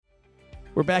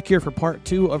We're back here for part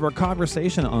 2 of our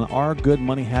conversation on Are Good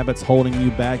Money Habits Holding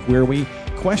You Back, where we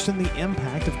question the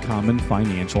impact of common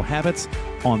financial habits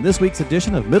on this week's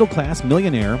edition of Middle Class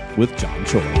Millionaire with John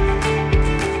Choi.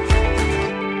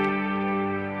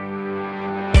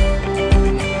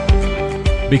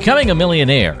 Becoming a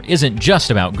millionaire isn't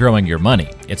just about growing your money.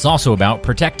 It's also about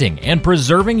protecting and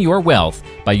preserving your wealth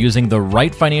by using the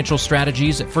right financial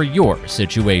strategies for your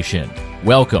situation.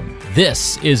 Welcome.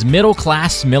 This is Middle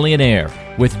Class Millionaire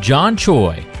with John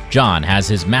Choi. John has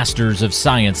his Master's of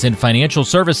Science in Financial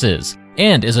Services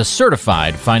and is a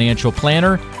certified financial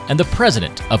planner and the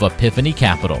president of Epiphany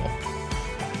Capital.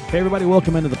 Hey everybody,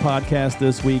 welcome into the podcast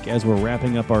this week as we're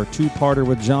wrapping up our two-parter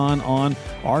with John on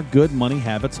Are Good Money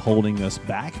Habits Holding Us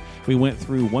Back. We went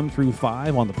through 1 through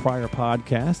 5 on the prior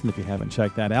podcast, and if you haven't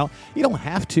checked that out, you don't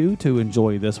have to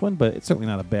enjoy this one, but it's certainly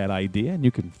not a bad idea, and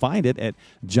you can find it at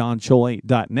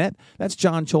johnchoi.net. That's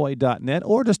johnchoi.net,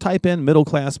 or just type in Middle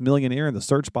Class Millionaire in the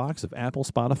search box of Apple,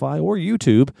 Spotify, or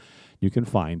YouTube. You can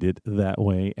find it that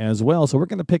way as well. So we're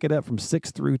going to pick it up from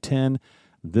 6 through 10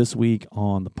 this week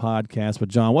on the podcast. But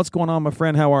John, what's going on, my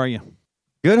friend? How are you?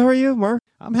 Good. How are you, Mark?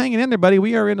 I'm hanging in there, buddy.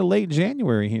 We are into late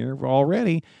January here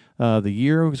already. The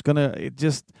year is going to,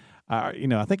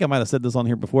 I think I might have said this on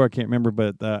here before. I can't remember,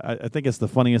 but I think it's the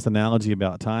funniest analogy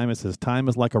about time. It says time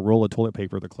is like a roll of toilet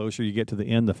paper. The closer you get to the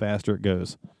end, the faster it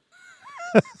goes.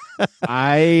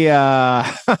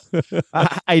 I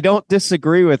don't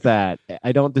disagree with that.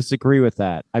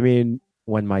 I mean,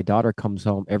 when my daughter comes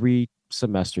home every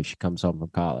semester, she comes home from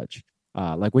college.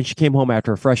 Like when she came home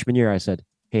after her freshman year, I said,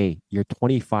 "Hey, you're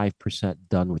 25%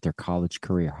 done with your college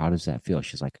career. How does that feel?"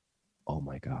 She's like, "Oh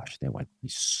my gosh, they went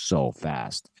so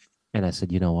fast." And I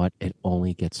said, "You know what? It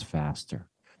only gets faster."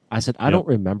 I said, "I don't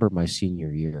remember my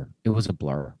senior year. It was a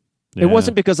blur." Yeah. It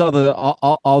wasn't because of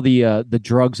all the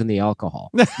drugs and the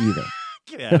alcohol either.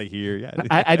 Get out of here! Yeah,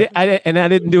 I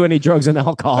didn't do any drugs and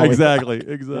alcohol. Exactly.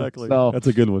 So, that's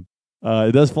a good one.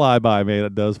 It does fly by, man.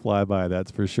 It does fly by.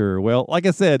 That's for sure. Well, like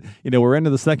I said, we're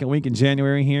into the second week in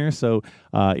January here. So,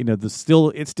 it's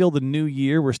still the new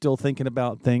year. We're still thinking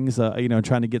about things,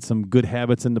 trying to get some good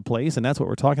habits into place. And that's what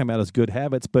we're talking about is good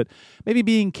habits, but maybe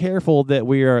being careful that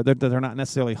that they're not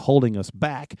necessarily holding us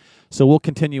back. So we'll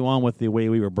continue on with the way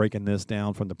we were breaking this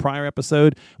down from the prior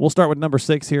episode. We'll start with number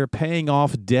 6 here, paying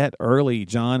off debt early.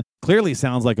 John, clearly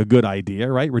sounds like a good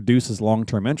idea, right? Reduces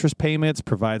long-term interest payments,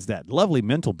 provides that lovely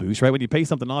mental boost, right? When you pay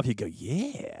something off, you go,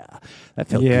 yeah, that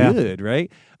felt good, right?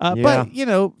 But,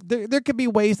 there could be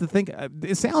ways to think.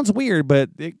 It sounds weird, but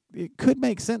it could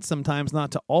make sense sometimes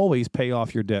not to always pay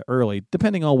off your debt early,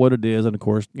 depending on what it is and, of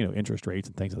course, interest rates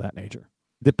and things of that nature.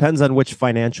 Depends on which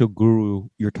financial guru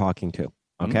you're talking to,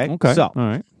 okay? Okay, so,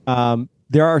 all right.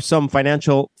 There are some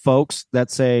financial folks that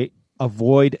say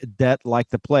avoid debt like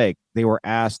the plague. They were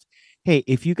asked, hey,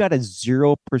 if you got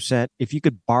 0%, if you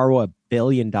could borrow $1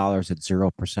 billion at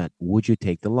 0%, would you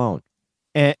take the loan?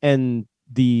 And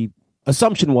the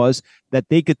assumption was that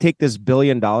they could take this $1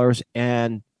 billion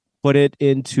and put it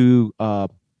into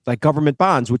like government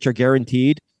bonds, which are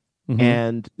guaranteed,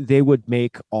 and they would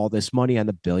make all this money on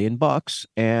the $1 billion,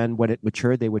 and when it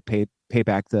matured, they would pay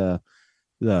back the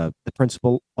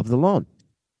principal of the loan.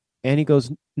 And he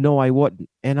goes, "No, I wouldn't."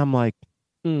 And I'm like,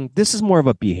 this is more of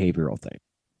a behavioral thing.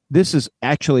 It's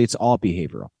all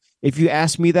behavioral. If you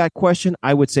ask me that question,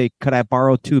 I would say, could I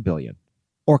borrow $2 billion?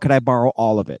 Or could I borrow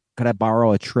all of it? Could I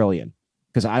borrow $1 trillion?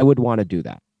 Because I would want to do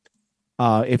that.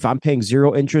 If I'm paying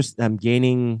 0 interest, I'm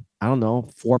gaining,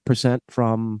 4%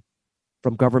 from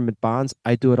government bonds,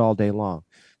 I do it all day long.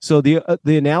 So the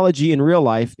analogy in real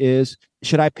life is,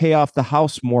 should I pay off the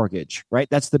house mortgage, right?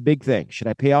 That's the big thing. Should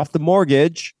I pay off the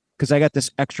mortgage because I got this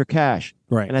extra cash?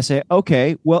 Right. And I say,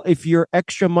 okay, well, if your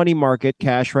extra money market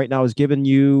cash right now is giving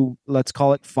you, let's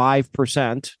call it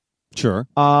 5%. Sure.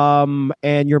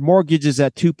 And your mortgage is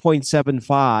at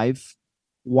 2.75,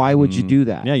 why would you do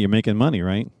that? Yeah, you're making money,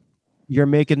 right? You're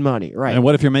making money, right? And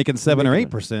what if you're making 7 or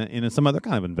 8% in some other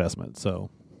kind of investment? So,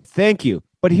 thank you.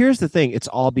 But here's the thing: it's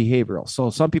all behavioral. So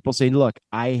some people say, "Look,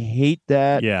 I hate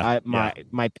that.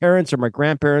 My parents or my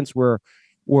grandparents were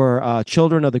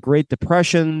children of the Great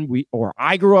Depression.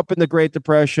 I grew up in the Great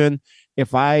Depression.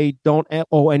 If I don't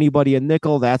owe anybody a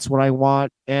nickel, that's what I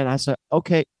want." And I said,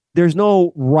 okay, there's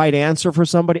no right answer for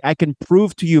somebody. I can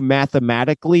prove to you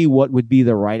mathematically what would be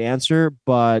the right answer,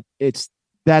 but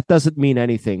that doesn't mean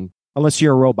anything unless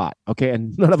you're a robot, okay?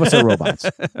 And none of us are robots.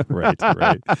 Right.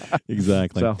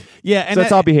 Exactly. So yeah, and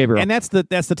that's all behavioral. And that's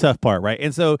the tough part, right?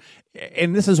 And so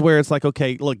And this is where it's like,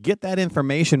 okay, look, get that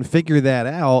information, figure that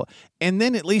out, and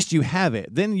then at least you have it.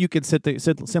 Then you could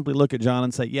simply look at John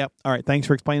and say, yep, all right, thanks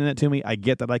for explaining that to me. I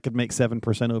get that I could make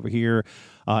 7% over here,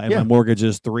 and my mortgage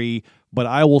is 3%, but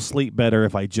I will sleep better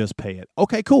if I just pay it.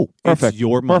 Okay, cool. Perfect. It's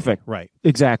your money. Perfect. Right.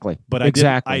 Exactly. But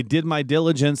I did my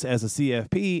diligence as a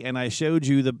CFP, and I showed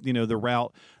you the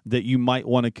route that you might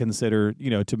want to consider,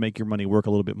 to make your money work a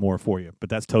little bit more for you. But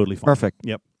that's totally fine. Perfect.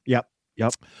 Yep.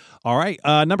 Yep. All right.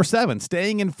 Number 7,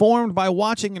 staying informed by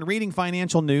watching and reading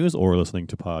financial news or listening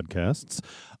to podcasts.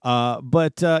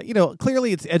 But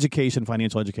clearly it's education.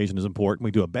 Financial education is important. We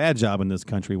do a bad job in this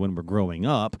country when we're growing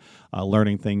up,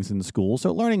 learning things in school.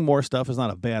 So learning more stuff is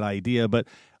not a bad idea. But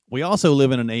we also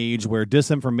live in an age where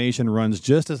disinformation runs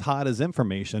just as hot as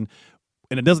information.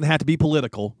 And it doesn't have to be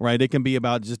political, right? It can be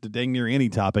about just a dang near any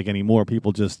topic anymore.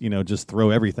 People just throw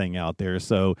everything out there.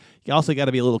 So you also got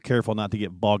to be a little careful not to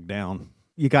get bogged down.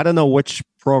 You got to know which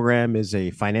program is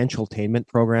a financial attainment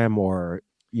program or,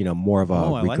 more of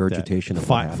a regurgitation of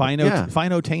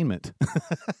Finotainment.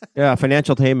 Yeah,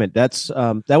 financial attainment. That's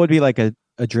that would be like a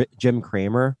Jim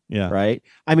Cramer, right?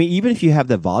 I mean, even if you have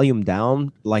the volume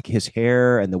down, like his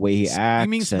hair and the way he acts. You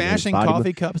mean smashing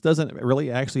coffee cups doesn't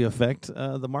really actually affect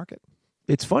the market?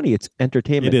 It's funny. It's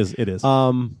entertainment. It is.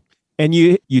 And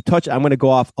you touch. I'm going to go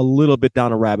off a little bit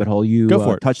down a rabbit hole. You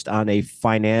touched on a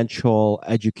financial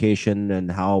education and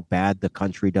how bad the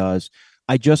country does.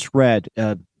 I just read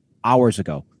hours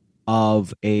ago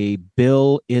of a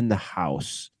bill in the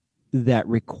House that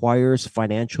requires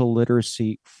financial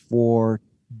literacy for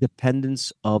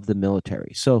dependents of the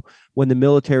military. So when the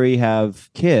military have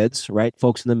kids, right?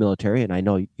 Folks in the military, and I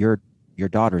know your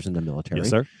daughter's in the military. Yes,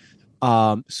 sir.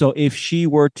 So if she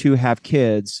were to have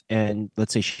kids and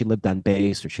let's say she lived on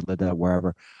base or she lived out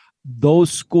wherever,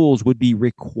 those schools would be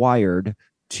required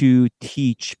to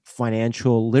teach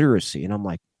financial literacy. And I'm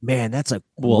like, man, that's a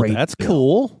great that's bill.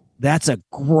 Cool. That's a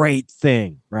great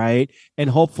thing, right?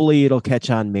 And hopefully it'll catch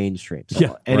on mainstream.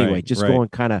 So anyway, going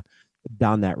kind of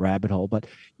down that rabbit hole. But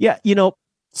yeah,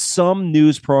 some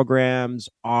news programs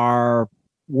are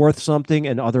worth something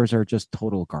and others are just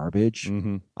total garbage.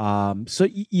 Mm-hmm. So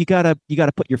you gotta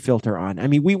put your filter on. I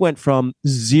mean, we went from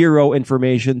zero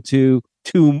information to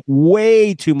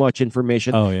way too much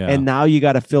information. Oh yeah. And now you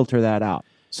got to filter that out.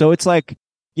 So it's like,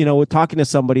 we're talking to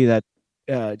somebody that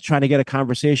trying to get a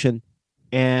conversation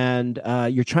and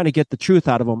you're trying to get the truth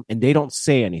out of them and they don't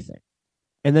say anything.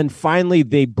 And then finally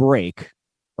they break,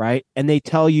 right? And they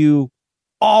tell you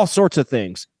all sorts of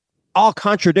things. All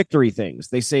contradictory things.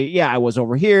 They say, yeah, I was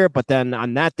over here, but then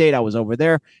on that date, I was over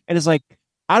there. And it's like,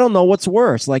 I don't know what's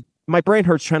worse. Like my brain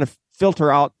hurts trying to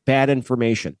filter out bad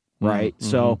information, right? Mm-hmm.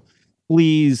 So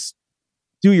please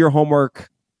do your homework.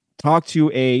 Talk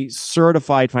to a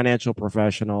certified financial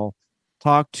professional.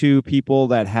 Talk to people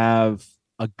that have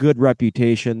a good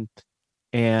reputation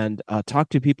and talk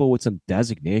to people with some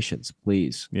designations,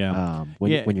 please. Yeah.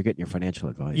 When you're getting your financial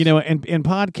advice. And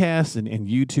podcasts and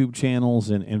YouTube channels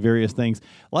and various things,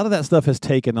 a lot of that stuff has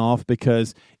taken off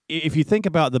because if you think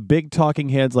about the big talking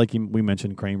heads, like we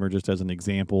mentioned Cramer just as an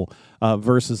example,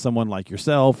 versus someone like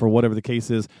yourself or whatever the case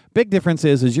is, big difference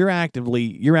is you're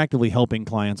actively helping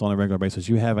clients on a regular basis.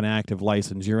 You have an active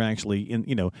license. You're actually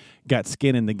got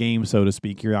skin in the game, so to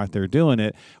speak. You're out there doing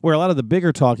it. Where a lot of the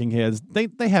bigger talking heads, they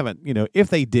haven't, if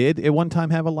they did at one time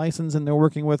have a license and they're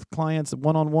working with clients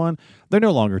one-on-one, they're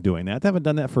no longer doing that. They haven't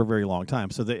done that for a very long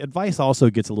time. So the advice also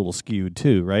gets a little skewed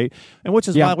too, right? And which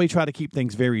is why we try to keep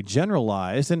things very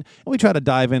generalized and we try to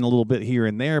dive in a little bit here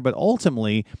and there, but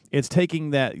ultimately it's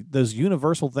taking those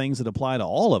universal things that apply to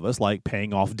all of us, like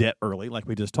paying off debt early, like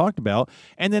we just talked about,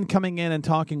 and then coming in and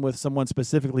talking with someone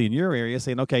specifically in your area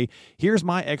saying, okay, here's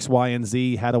my X, Y, and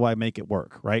Z. How do I make it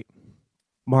work, right?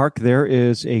 Mark, there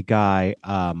is a guy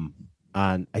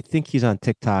I think he's on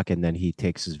TikTok and then he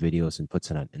takes his videos and puts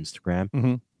it on Instagram.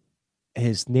 Mm-hmm.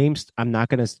 His name, I'm not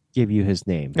going to give you his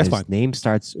name. That's his fine. Name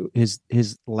starts,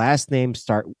 his last name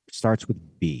starts with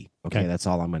B. Okay. That's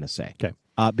all I'm going to say. Okay.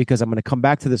 Because I'm going to come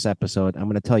back to this episode. I'm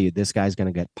going to tell you this guy's going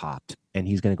to get popped and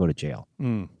he's going to go to jail.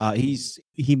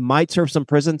 He might serve some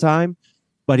prison time,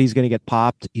 but he's going to get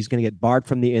popped. He's going to get barred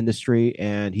from the industry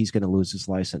and he's going to lose his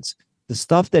license. The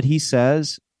stuff that he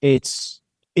says, it's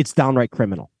downright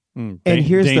criminal. And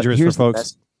here's dangerous for folks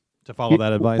best, to follow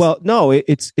that advice. Well, no,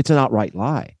 it's an outright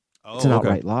lie. It's an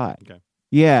outright lie. Okay.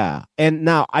 Yeah. And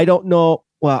now I don't know.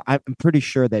 Well, I'm pretty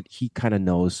sure that he kind of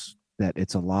knows that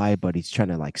it's a lie, but he's trying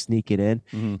to like sneak it in.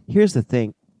 Mm-hmm. Here's the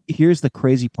thing. Here's the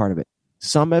crazy part of it.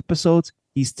 Some episodes,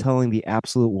 he's telling the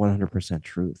absolute 100%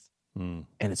 truth. And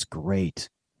it's great.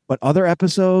 But other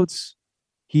episodes,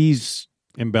 he's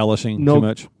embellishing too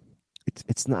much.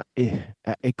 it's not.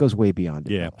 It goes way beyond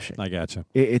Yeah, embellishing. I gotcha.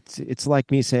 It's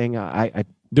like me saying I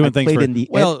Doing things played for in the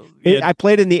yeah, I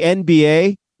played in the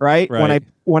NBA, right? Right.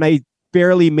 When I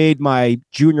barely made my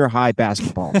junior high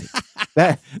basketball team.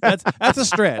 that's a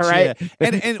stretch, Right.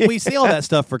 yeah. And we see all that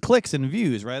stuff for clicks and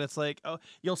views, right? It's like, oh,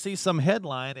 you'll see some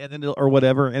headline and then or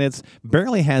whatever, and it's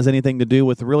barely has anything to do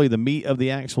with really the meat of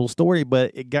the actual story,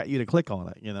 but it got you to click on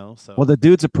it. So Well, the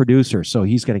dude's a producer, so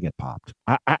he's gonna get popped.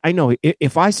 I know.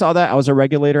 If I saw that, I was a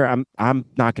regulator. I'm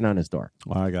knocking on his door.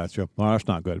 Well, I got you. Well, that's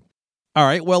not good. All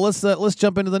right. Well, let's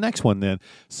jump into the next one then.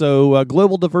 So,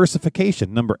 global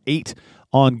diversification, number 8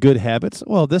 on good habits.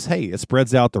 Well, it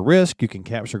spreads out the risk. You can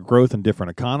capture growth in different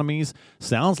economies.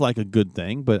 Sounds like a good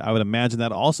thing, but I would imagine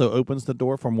that also opens the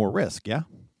door for more risk. Yeah.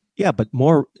 Yeah, but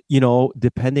more,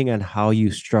 depending on how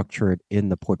you structure it in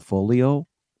the portfolio,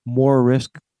 more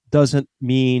risk doesn't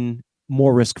mean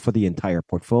more risk for the entire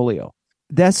portfolio.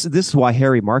 This is why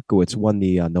Harry Markowitz won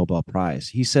the Nobel Prize.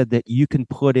 He said that you can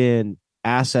put in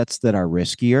assets that are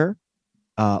riskier,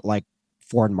 like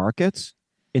foreign markets,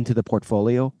 into the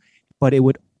portfolio, but it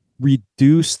would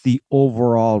reduce the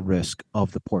overall risk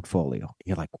of the portfolio.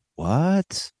 You're like,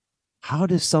 what? How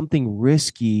does something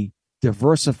risky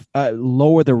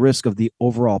lower the risk of the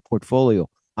overall portfolio?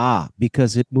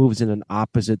 Because it moves in an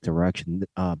opposite direction,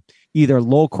 either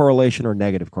low correlation or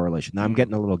negative correlation. Now I'm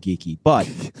getting a little geeky, but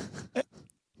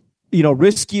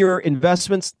riskier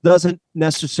investments doesn't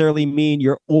necessarily mean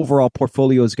your overall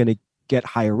portfolio is going to get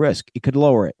higher risk. It could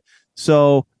lower it.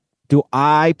 So do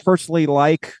I personally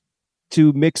like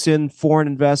to mix in foreign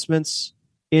investments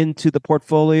into the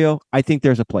portfolio? I think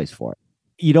there's a place for it.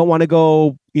 You don't want to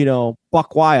go,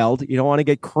 buck wild. You don't want to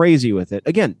get crazy with it.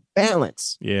 Again,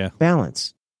 balance. Yeah.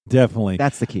 Balance. Definitely.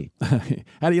 That's the key.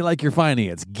 How do you like your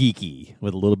finance? Geeky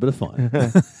with a little bit of fun.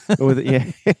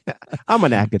 I'm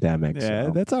an academic. Yeah,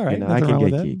 so, that's all right. I can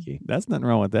get that. geeky. That's nothing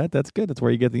wrong with that. That's good. That's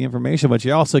where you get the information, but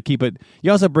you also keep it.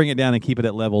 You also bring it down and keep it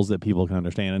at levels that people can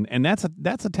understand, and that's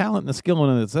a talent and a skill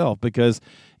in itself. Because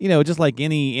just like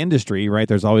any industry, right?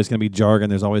 There's always going to be jargon.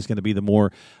 There's always going to be the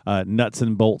more nuts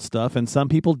and bolts stuff, and some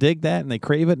people dig that and they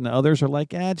crave it, and others are like,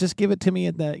 just give it to me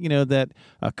at that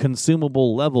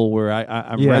consumable level where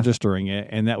I'm registering it,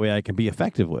 and that way I can be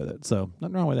effective with it. So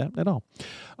nothing wrong with that at all.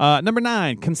 Number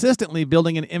 9, consistently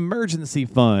building an emergency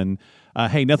fund.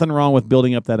 Hey, nothing wrong with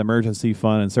building up that emergency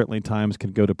fund, and certainly times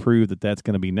can go to prove that that's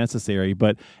going to be necessary.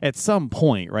 But at some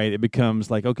point, right, it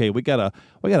becomes like, okay, we got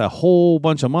a whole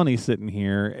bunch of money sitting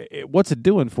here. What's it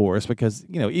doing for us? Because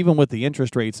even with the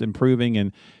interest rates improving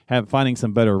and finding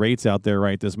some better rates out there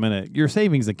right this minute, your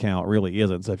savings account really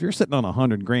isn't. So if you're sitting on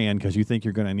 $100,000 because you think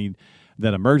you're going to need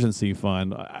that emergency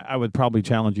fund, I would probably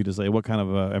challenge you to say, what kind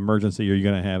of emergency are you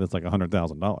going to have that's like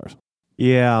 $100,000?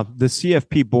 Yeah, the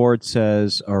CFP board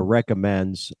says or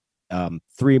recommends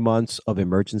 3 months of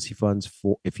emergency funds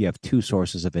for if you have 2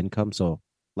 sources of income. So,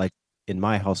 like in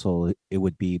my household, it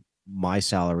would be my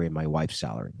salary and my wife's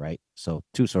salary, right? So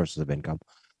 2 sources of income.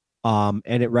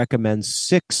 And it recommends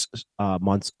 6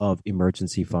 months of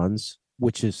emergency funds,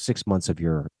 which is 6 months of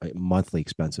your monthly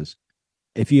expenses.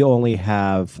 If you only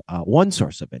have 1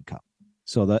 source of income,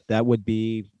 so that would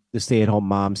be the stay-at-home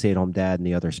mom, stay-at-home dad, and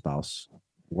the other spouse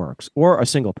works, or a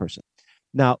single person.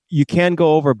 Now, you can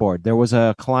go overboard. There was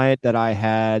a client that I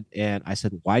had, and I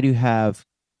said, why do you have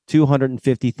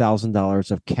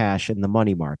 $250,000 of cash in the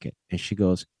money market? And she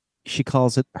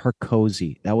calls it her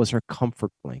cozy. That was her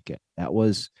comfort blanket.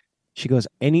 She goes,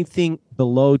 anything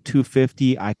below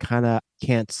 250, I kind of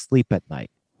can't sleep at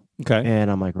night. Okay.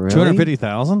 And I'm like, really?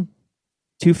 250,000?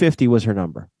 250 was her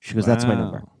number. She goes, that's my Wow.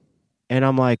 number. And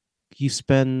I'm like, you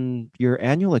spend your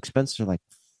annual expenses are like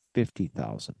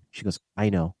 50,000. She goes, I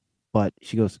know, but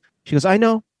she goes, I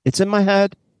know, it's in my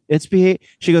head. It's she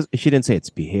didn't say it's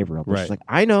behavioral, but Right. she's like,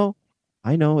 I know,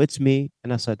 it's me.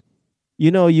 And I said,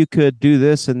 you could do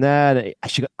this and that.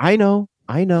 She goes, I know.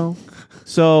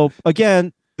 So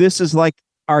again, this is like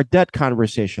our debt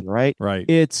conversation, right? Right.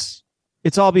 It's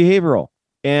all behavioral.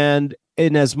 And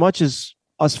in as much as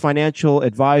us financial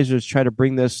advisors try to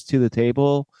bring this to the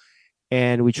table,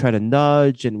 and we try to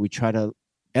nudge and we try to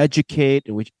educate,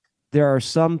 and there are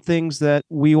some things that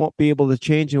we won't be able to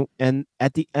change. And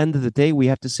at the end of the day, we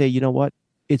have to say, you know what?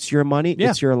 It's your money.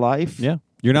 Yeah. It's your life. Yeah.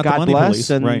 You're not God the money bless. police.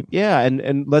 And right. yeah.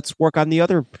 And let's work on the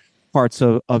other parts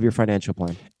of your financial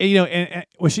plan. And, and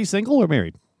was she single or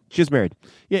married? She's married.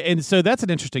 Yeah. And so that's an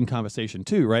interesting conversation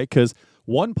too, right? Because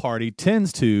one party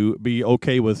tends to be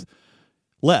okay with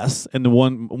less, and the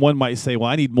one might say, well,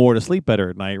 I need more to sleep better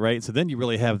at night, right? So then you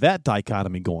really have that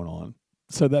dichotomy going on.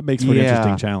 So that makes for an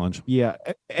interesting challenge. Yeah.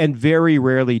 And very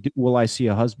rarely will I see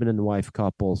a husband and wife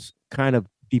couples kind of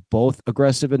be both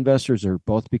aggressive investors or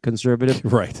both be conservative.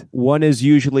 Right. One is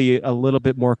usually a little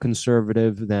bit more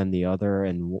conservative than the other,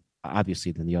 and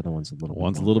obviously then the other one's a little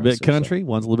One's bit a more little bit aggressive, country,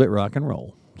 one's a little bit rock and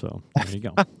roll. So there you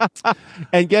go. so.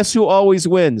 And guess who always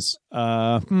wins?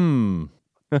 I'm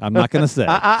not going to say.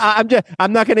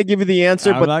 I'm not going to give you the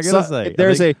answer, I'm but not gonna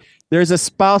say. there's a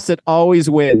spouse that always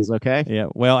wins. Okay. Yeah.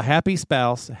 Well, happy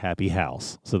spouse, happy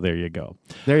house. So there you go.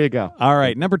 There you go. All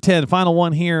right. Number 10, final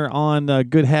one here on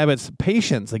good habits.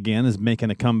 Patience, again, is making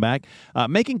a comeback.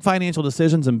 Making financial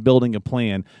decisions and building a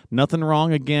plan. Nothing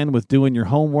wrong, again, with doing your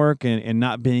homework and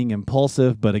not being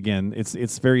impulsive. But again,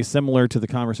 it's very similar to the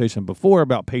conversation before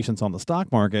about patience on the stock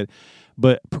market.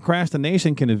 But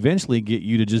procrastination can eventually get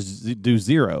you to just do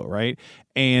zero, right?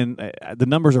 And the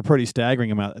numbers are pretty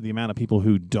staggering about the amount of people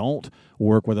who don't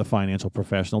work with a financial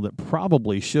professional that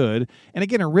probably should. And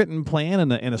again, a written plan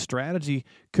and a strategy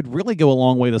could really go a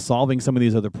long way to solving some of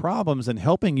these other problems and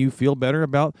helping you feel better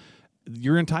about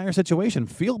your entire situation,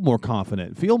 feel more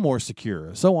confident, feel more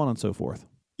secure, so on and so forth.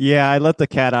 Yeah, I let the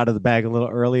cat out of the bag a little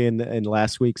early in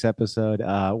last week's episode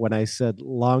when I said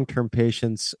long-term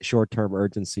patience, short-term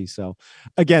urgency. So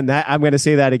again, I'm going to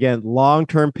say that again.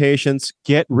 Long-term patience,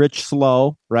 get rich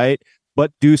slow, right?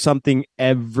 But do something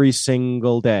every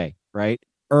single day, right?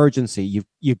 Urgency.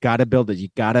 You've got to build it. You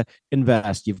got to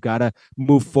invest. You've got to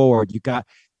move forward.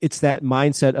 It's that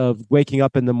mindset of waking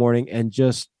up in the morning and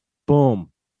just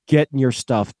boom, getting your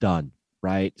stuff done,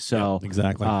 right? So yeah,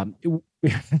 exactly.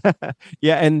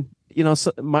 Yeah, and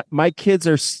so my kids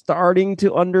are starting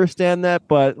to understand that,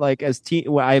 but like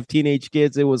I have teenage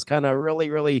kids, it was kind of really,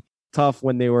 really tough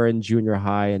when they were in junior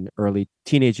high and early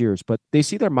teenage years, but they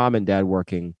see their mom and dad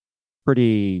working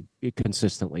pretty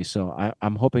consistently. So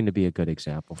I'm hoping to be a good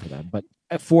example for them. But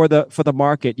for the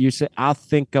market, you say, I'll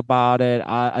think about it.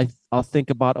 I'll think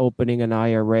about opening an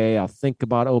IRA. I'll think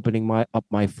about opening my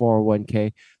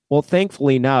 401k. Well,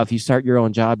 thankfully now, if you start your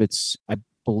own job, I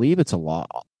believe it's a law,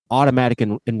 automatic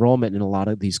enrollment in a lot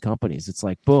of these companies. It's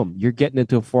like, boom, you're getting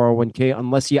into a 401k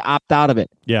unless you opt out of it.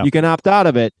 Yeah. You can opt out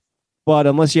of it, but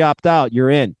unless you opt out,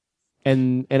 you're in.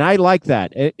 And I like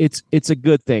that. It's a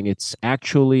good thing. It's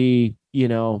actually,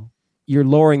 you're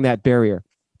lowering that barrier.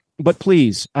 But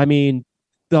please, I mean,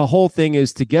 the whole thing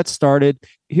is to get started.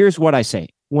 Here's what I say.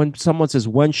 When someone says,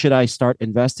 when should I start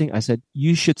investing? I said,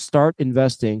 you should start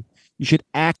investing. You should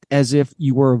act as if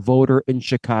you were a voter in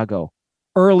Chicago.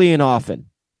 Early and often,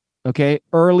 okay?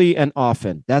 Early and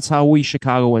often. That's how we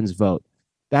Chicagoans vote.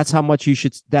 That's how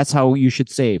you should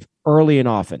save. Early and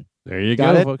often. There you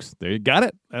go, folks. There you got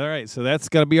it. All right. So that's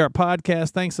going to be our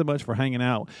podcast. Thanks so much for hanging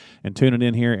out and tuning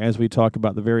in here as we talk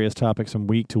about the various topics from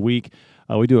week to week.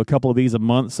 We do a couple of these a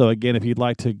month. So again, if you'd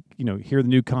like to, hear the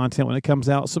new content when it comes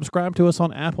out, subscribe to us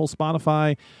on Apple,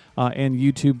 Spotify, and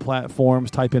YouTube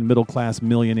platforms. Type in Middle Class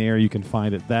Millionaire. You can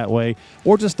find it that way.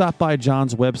 Or just stop by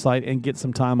John's website and get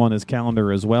some time on his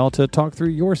calendar as well to talk through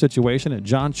your situation at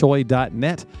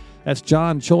johnchoi.net. That's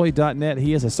johnchoi.net.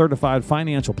 He is a certified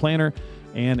financial planner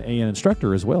and an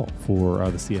instructor as well for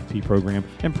the CFP program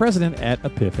and president at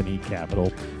Epiphany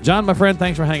Capital. John, my friend,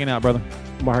 thanks for hanging out, brother.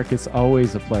 Mark, it's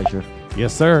always a pleasure.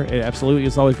 Yes, sir. Absolutely.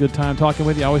 It's always a good time talking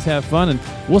with you. I always have fun. And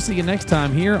we'll see you next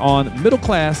time here on Middle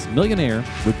Class Millionaire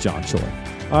with John Choi.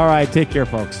 All right. Take care,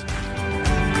 folks.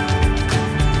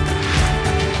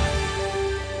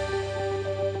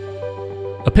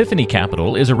 Epiphany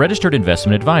Capital is a registered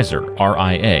investment advisor,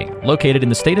 RIA, located in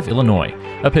the state of Illinois.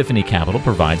 Epiphany Capital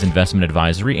provides investment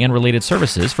advisory and related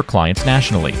services for clients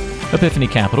nationally. Epiphany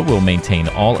Capital will maintain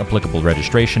all applicable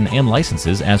registration and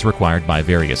licenses as required by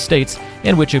various states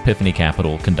in which Epiphany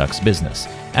Capital conducts business,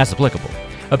 as applicable.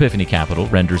 Epiphany Capital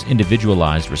renders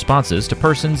individualized responses to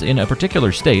persons in a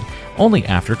particular state only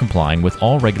after complying with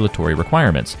all regulatory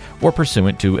requirements or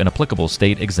pursuant to an applicable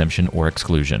state exemption or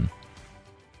exclusion.